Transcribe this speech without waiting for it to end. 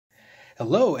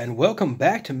Hello and welcome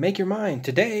back to Make Your Mind.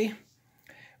 Today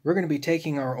we're going to be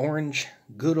taking our orange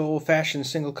good old-fashioned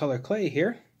single color clay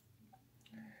here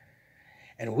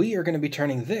and we are going to be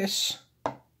turning this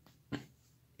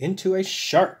into a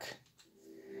shark.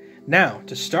 Now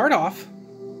to start off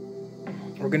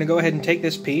we're going to go ahead and take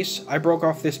this piece. I broke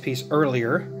off this piece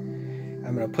earlier.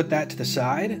 I'm going to put that to the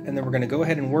side and then we're going to go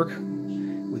ahead and work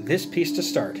with this piece to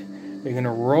start. You're going to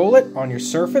roll it on your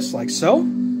surface like so,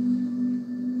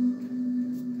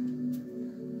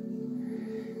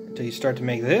 until you start to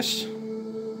make this.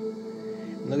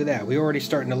 And look at that, we're already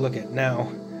starting to look at. Now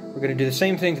we're going to do the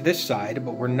same thing to this side,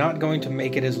 but we're not going to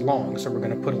make it as long, so we're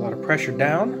going to put a lot of pressure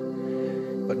down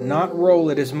but not roll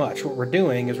it as much. What we're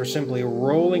doing is we're simply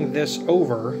rolling this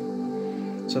over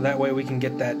so that way we can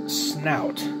get that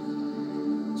snout,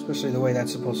 especially the way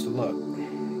that's supposed to look.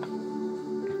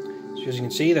 So as you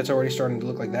can see, that's already starting to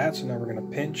look like that. So now we're going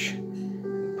to pinch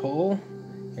and pull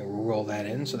and we'll roll that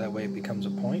in so that way it becomes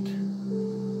a point.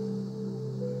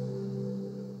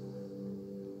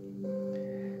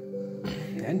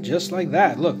 And just like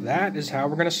that, look, that is how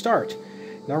we're going to start.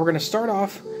 Now we're going to start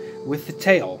off with the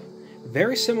tail.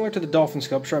 Very similar to the dolphin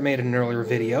sculpture I made in an earlier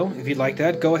video. If you'd like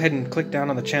that, go ahead and click down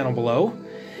on the channel below.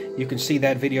 You can see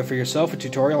that video for yourself, a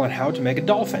tutorial on how to make a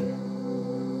dolphin.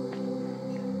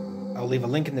 I'll leave a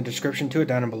link in the description to it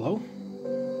down below.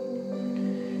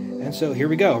 And so here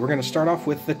we go. We're going to start off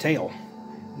with the tail.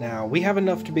 Now we have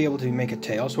enough to be able to make a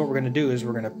tail, so what we're going to do is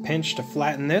we're going to pinch to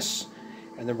flatten this,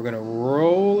 and then we're going to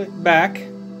roll it back.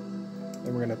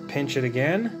 Then we're going to pinch it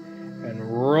again, and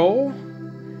roll,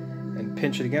 and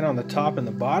pinch it again on the top and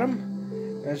the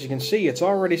bottom. As you can see, it's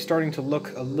already starting to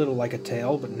look a little like a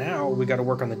tail, but now we got to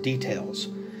work on the details.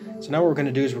 So now what we're going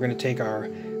to do is we're going to take our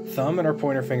thumb and our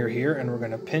pointer finger here, and we're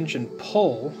going to pinch and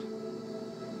pull,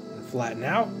 and flatten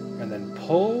out, and then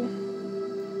pull,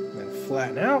 and then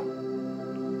flatten out,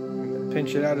 and then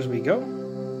pinch it out as we go.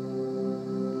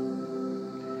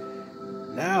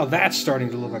 Now that's starting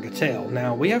to look like a tail.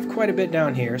 Now we have quite a bit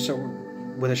down here, so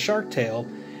with a shark tail,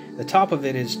 the top of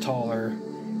it is taller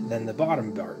than the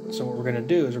bottom part. So what we're going to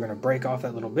do is we're going to break off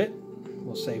that little bit.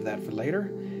 We'll save that for later.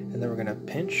 And then we're going to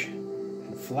pinch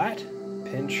and flat,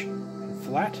 pinch and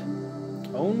flat.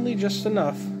 Only just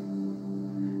enough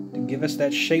to give us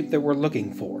that shape that we're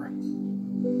looking for.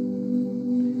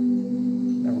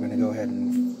 Now we're going to go ahead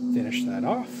and finish that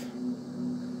off.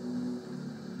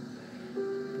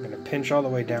 Pinch all the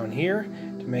way down here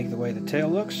to make the way the tail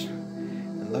looks,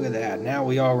 and look at that. Now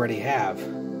we already have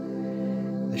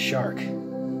the shark.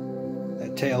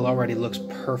 That tail already looks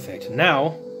perfect.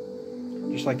 Now,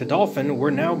 just like the dolphin, we're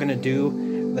now going to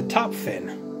do the top fin.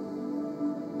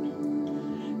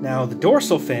 Now the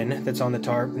dorsal fin that's on the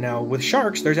tarp, now with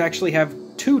sharks there's actually have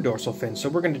two dorsal fins, so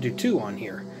we're going to do two on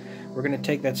here. We're going to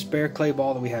take that spare clay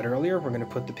ball that we had earlier, we're going to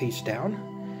put the piece down,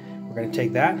 we're going to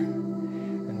take that,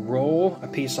 roll a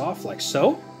piece off like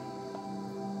so.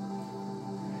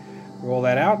 Roll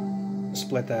that out,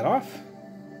 split that off.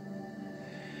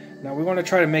 Now we want to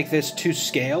try to make this to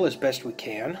scale as best we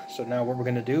can. So now what we're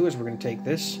going to do is we're going to take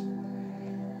this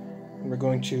and we're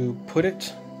going to put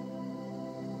it.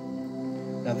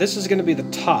 Now this is going to be the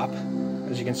top,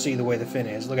 as you can see the way the fin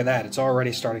is. Look at that, it's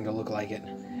already starting to look like it.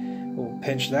 We'll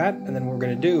pinch that, and then what we're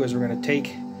going to do is we're going to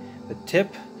take the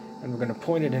tip and we're going to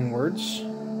point it inwards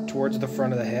towards the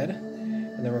front of the head,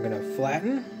 and then we're going to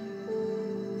flatten,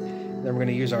 and then we're going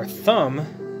to use our thumb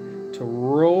to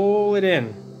roll it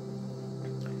in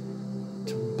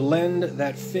to blend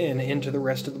that fin into the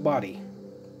rest of the body,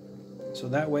 so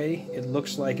that way it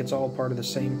looks like it's all part of the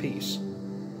same piece.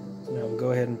 So now we'll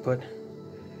go ahead and put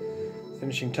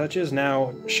finishing touches.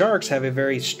 Now sharks have a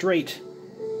very straight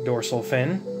dorsal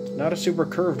fin, not a super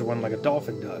curved one like a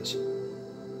dolphin does.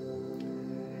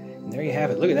 There you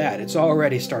have it. Look at that. It's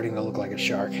already starting to look like a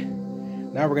shark.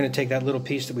 Now we're going to take that little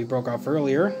piece that we broke off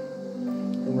earlier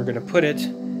and we're going to put it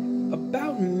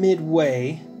about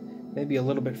midway, maybe a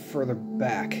little bit further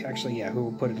back. Actually, yeah,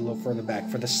 we'll put it a little further back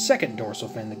for the second dorsal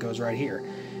fin that goes right here.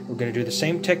 We're going to do the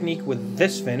same technique with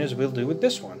this fin as we'll do with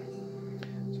this one.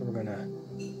 So we're going to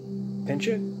pinch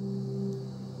it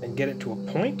and get it to a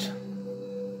point,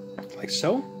 like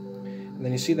so. And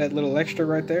then you see that little extra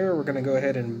right there? We're going to go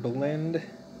ahead and blend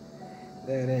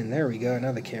that in. There we go.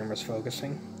 Now the camera's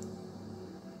focusing.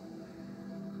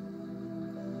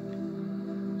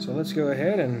 So let's go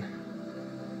ahead and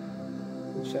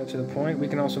push that to the point. We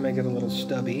can also make it a little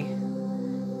stubby.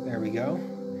 There we go.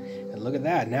 And look at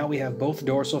that. Now we have both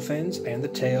dorsal fins and the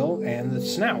tail and the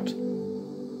snout.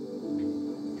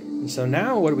 And so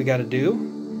now what do we got to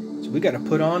do? So we got to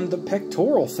put on the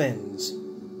pectoral fins.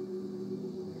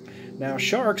 Now,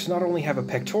 sharks not only have a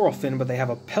pectoral fin, but they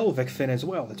have a pelvic fin as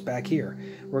well that's back here.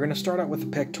 We're going to start out with the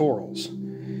pectorals.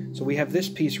 So we have this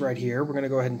piece right here. We're going to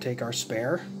go ahead and take our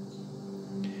spare,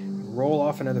 roll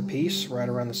off another piece right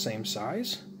around the same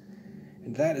size,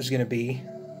 and that is going to be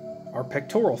our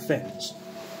pectoral fins.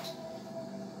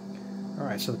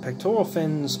 Alright, so the pectoral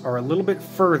fins are a little bit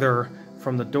further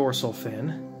from the dorsal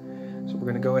fin. So we're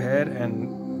going to go ahead and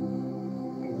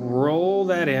roll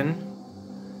that in.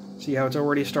 See how it's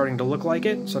already starting to look like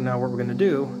it? So now what we're going to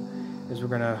do is we're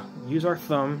going to use our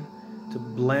thumb to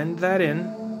blend that in.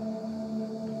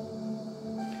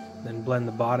 Then blend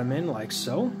the bottom in like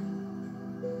so.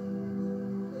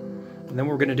 And then what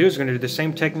we're going to do is we're going to do the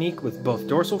same technique with both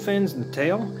dorsal fins and the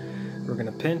tail. We're going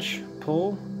to pinch,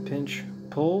 pull, pinch,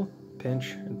 pull,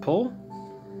 pinch, and pull,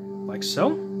 like so.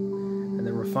 And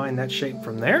then refine that shape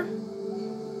from there.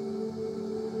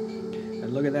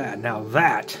 And look at that. Now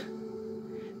that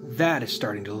is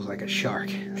starting to look like a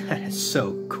shark. That is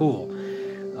so cool.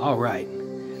 Alright,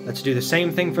 let's do the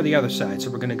same thing for the other side. So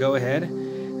we're going to go ahead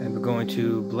and we're going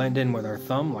to blend in with our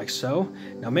thumb like so.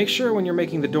 Now make sure when you're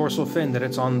making the dorsal fin that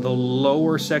it's on the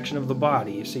lower section of the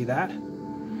body. You see that?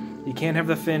 You can't have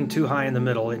the fin too high in the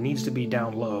middle. It needs to be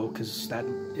down low because that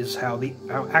is how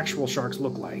actual sharks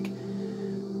look like.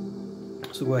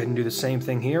 So go ahead and do the same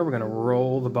thing here. We're going to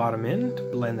roll the bottom in to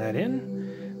blend that in.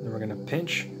 Then we're going to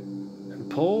pinch and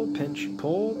pull, pinch,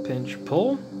 pull, pinch,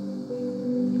 pull.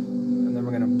 And then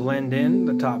we're going to blend in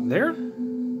the top there.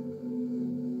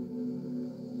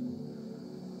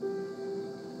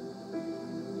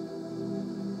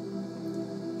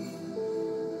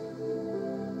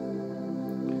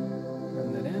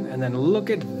 And then look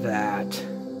at that.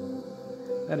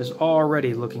 That is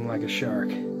already looking like a shark.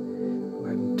 Go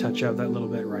ahead and touch up that little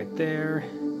bit right there.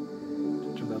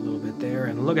 Touch up that little bit there,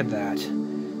 and look at that.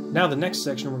 Now the next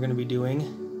section we're going to be doing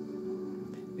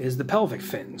is the pelvic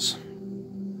fins.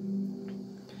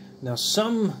 Now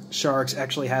some sharks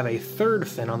actually have a third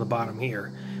fin on the bottom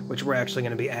here, which we're actually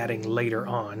going to be adding later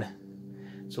on.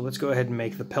 So let's go ahead and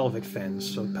make the pelvic fins.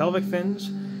 So the pelvic fins,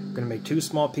 I'm going to make two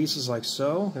small pieces like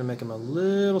so. I'm going to make them a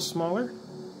little smaller.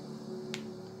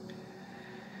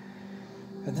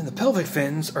 And then the pelvic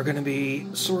fins are going to be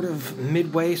sort of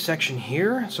midway section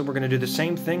here. So we're going to do the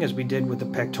same thing as we did with the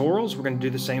pectorals. We're going to do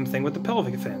the same thing with the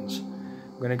pelvic fins.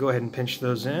 We're going to go ahead and pinch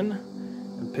those in,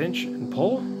 and pinch and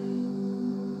pull.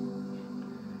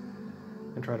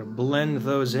 And try to blend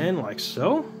those in like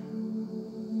so.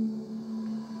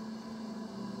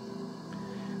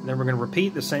 And then we're going to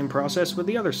repeat the same process with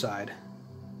the other side.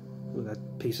 Ooh,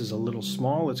 that piece is a little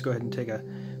small. Let's go ahead and take a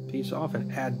piece off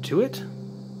and add to it.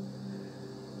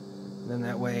 And then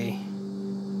that way,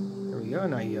 there we go.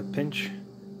 Now you pinch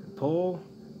and pull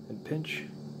and pinch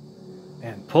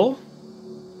and pull.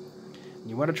 And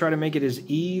you want to try to make it as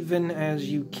even as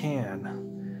you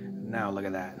can. Now look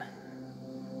at that.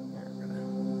 We're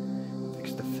going to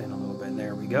fix the fin a little bit.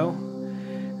 There we go.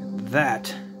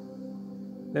 That.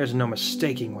 There's no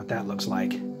mistaking what that looks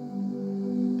like.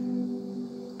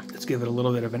 Let's give it a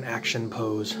little bit of an action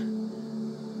pose.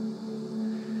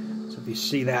 So if you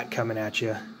see that coming at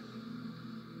you,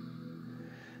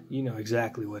 you know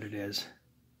exactly what it is.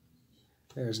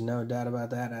 There's no doubt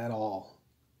about that at all.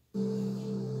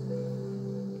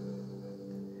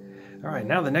 Alright,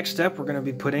 now the next step we're going to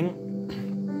be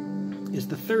putting is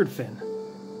the third fin.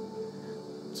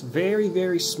 It's very,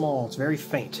 very small. It's very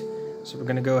faint. So we're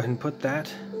going to go ahead and put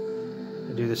that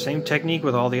and do the same technique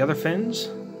with all the other fins.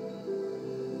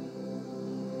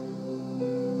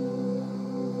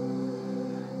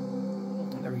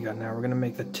 There we go. Now we're going to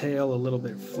make the tail a little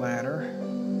bit flatter.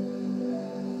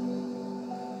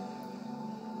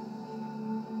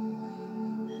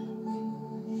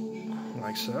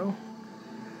 Like so.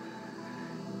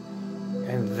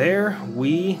 And there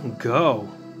we go.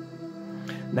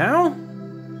 Now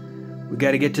we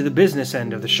got to get to the business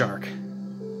end of the shark.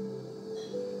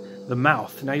 The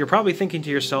mouth. Now you're probably thinking to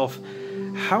yourself,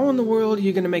 how in the world are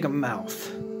you going to make a mouth?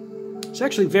 It's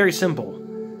actually very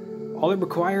simple. All it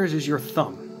requires is your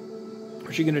thumb.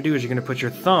 What you're going to do is you're going to put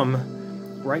your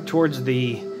thumb right towards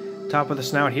the top of the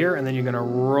snout here, and then you're going to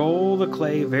roll the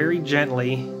clay very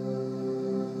gently,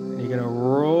 and you're going to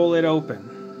roll it open.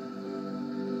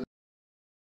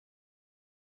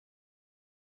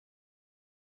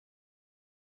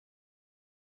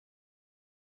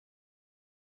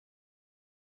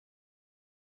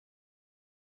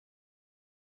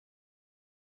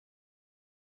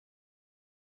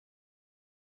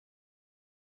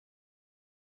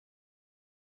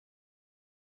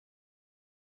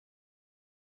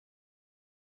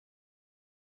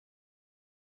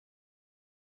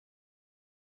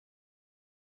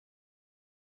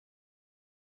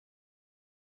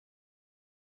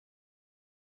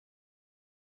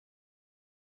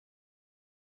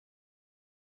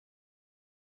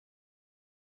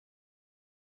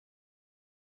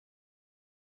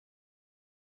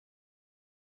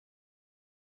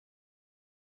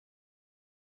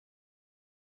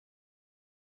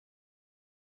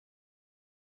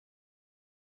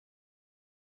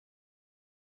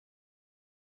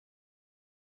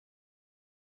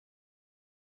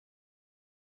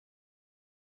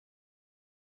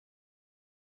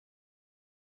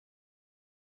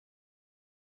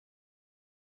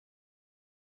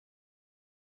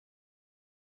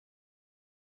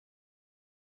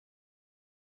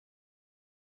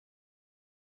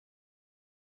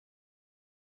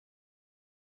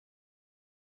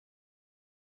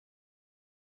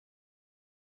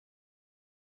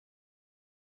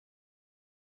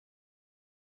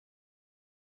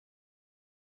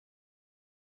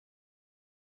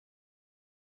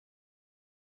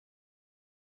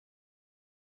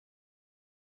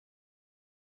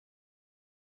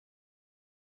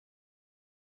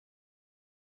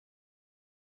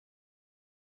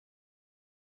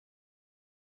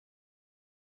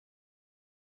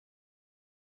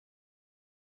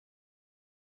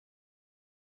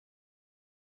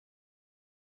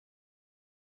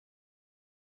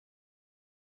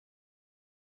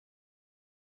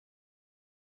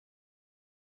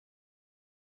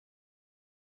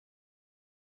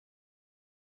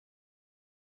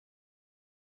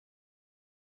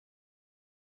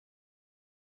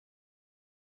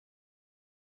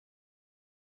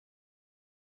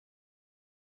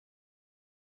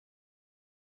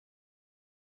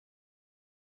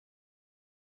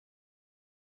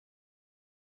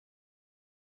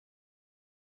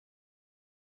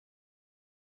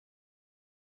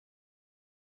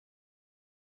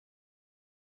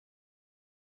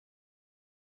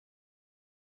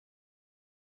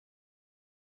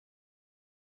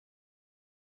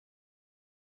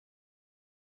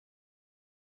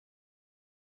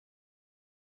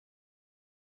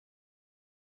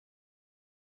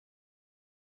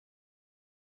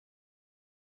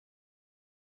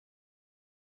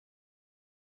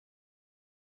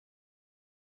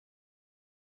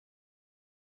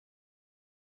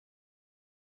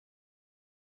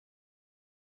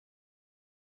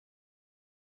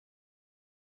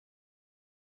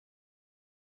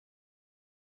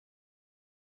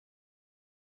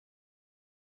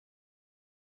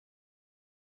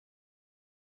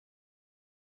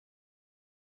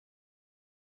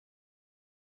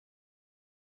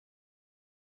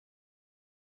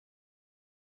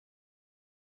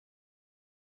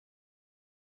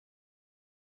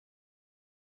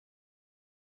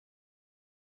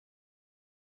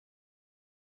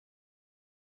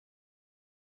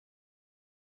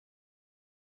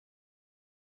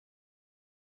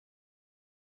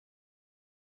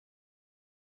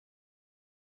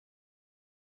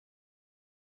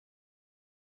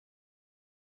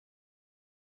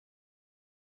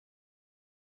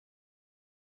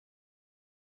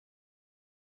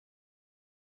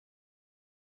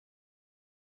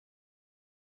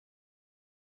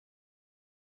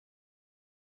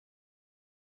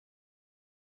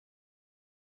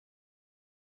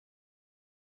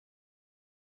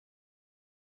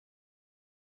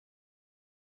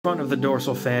 front of the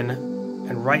dorsal fin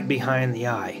and right behind the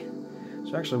eye.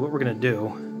 So actually what we're going to do,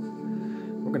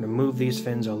 we're going to move these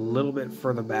fins a little bit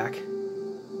further back to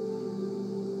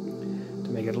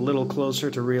make it a little closer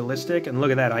to realistic. And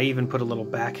look at that, I even put a little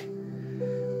back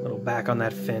on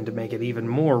that fin to make it even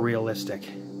more realistic.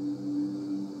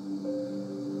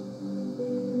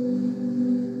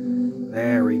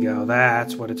 There we go,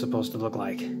 that's what it's supposed to look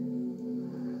like.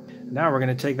 Now we're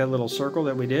going to take that little circle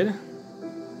that we did.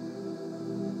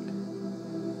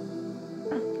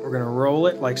 We're going to roll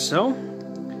it like so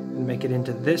and make it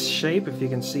into this shape, if you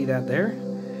can see that there.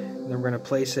 And then we're going to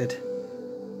place it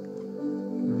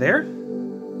there.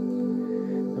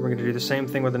 And we're going to do the same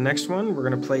thing with the next one. We're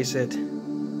going to place it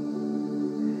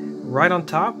right on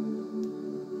top,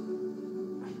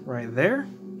 right there.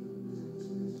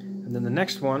 And then the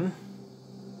next one,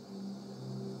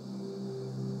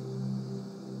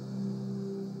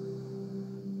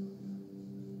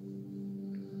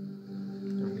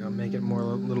 make it more a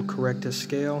little correct to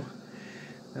scale.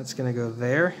 That's going to go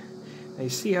there. Now you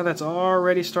see how that's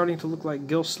already starting to look like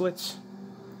gill slits?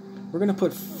 We're going to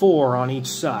put 4 on each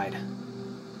side.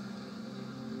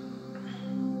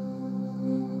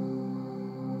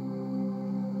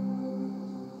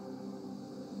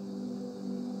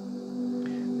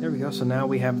 There we go. So now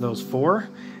we have those 4.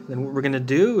 Then what we're going to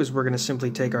do is we're going to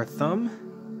simply take our thumb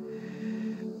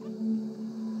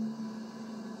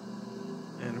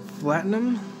and flatten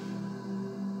them.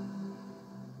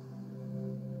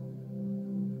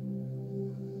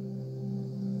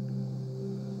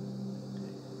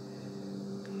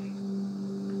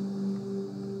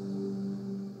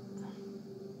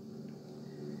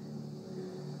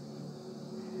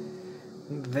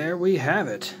 There we have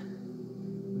it.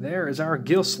 There is our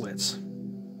gill slits. And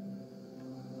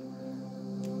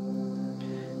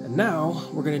now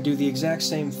we're going to do the exact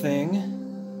same thing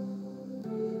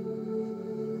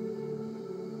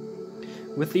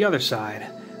with the other side.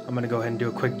 I'm going to go ahead and do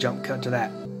a quick jump cut to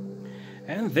that.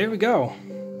 And there we go.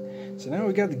 So now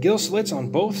we've got the gill slits on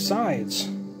both sides.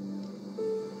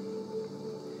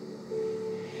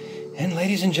 And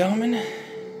ladies and gentlemen,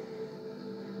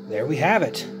 there we have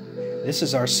it. This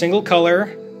is our single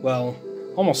color, well,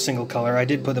 almost single color. I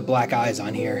did put the black eyes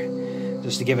on here,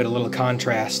 just to give it a little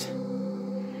contrast.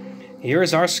 Here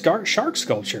is our shark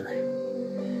sculpture.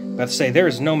 But to say, there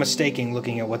is no mistaking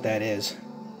looking at what that is.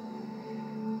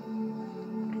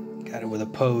 Got it with a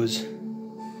pose.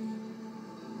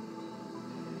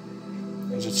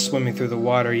 As it's swimming through the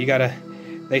water,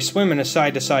 they swim in a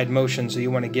side-to-side motion, so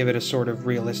you want to give it a sort of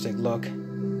realistic look.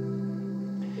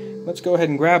 Let's go ahead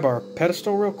and grab our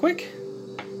pedestal real quick.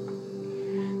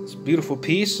 This beautiful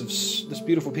piece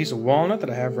of walnut that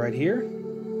I have right here.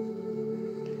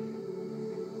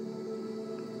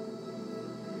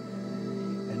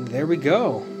 And there we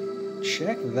go.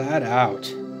 Check that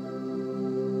out.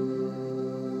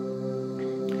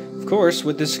 Of course,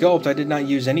 with this sculpt, I did not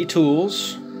use any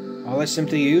tools. All I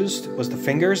simply used was the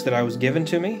fingers that I was given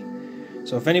to me.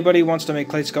 So if anybody wants to make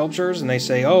clay sculptures and they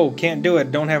say, oh, can't do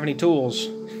it, don't have any tools,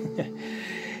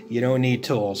 you don't need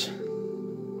tools.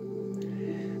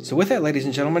 So with that, ladies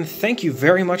and gentlemen, thank you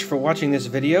very much for watching this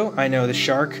video. I know the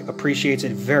shark appreciates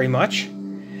it very much.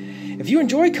 If you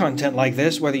enjoy content like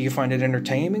this, whether you find it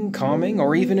entertaining, calming,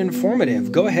 or even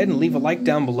informative, go ahead and leave a like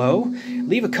down below,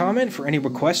 leave a comment for any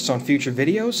requests on future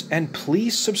videos, and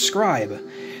please subscribe.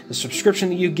 The subscription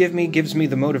that you give me gives me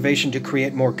the motivation to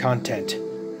create more content.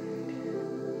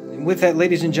 And with that,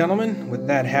 ladies and gentlemen, with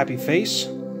that happy face,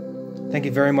 thank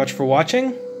you very much for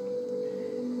watching,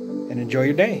 and enjoy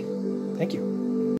your day. Thank you.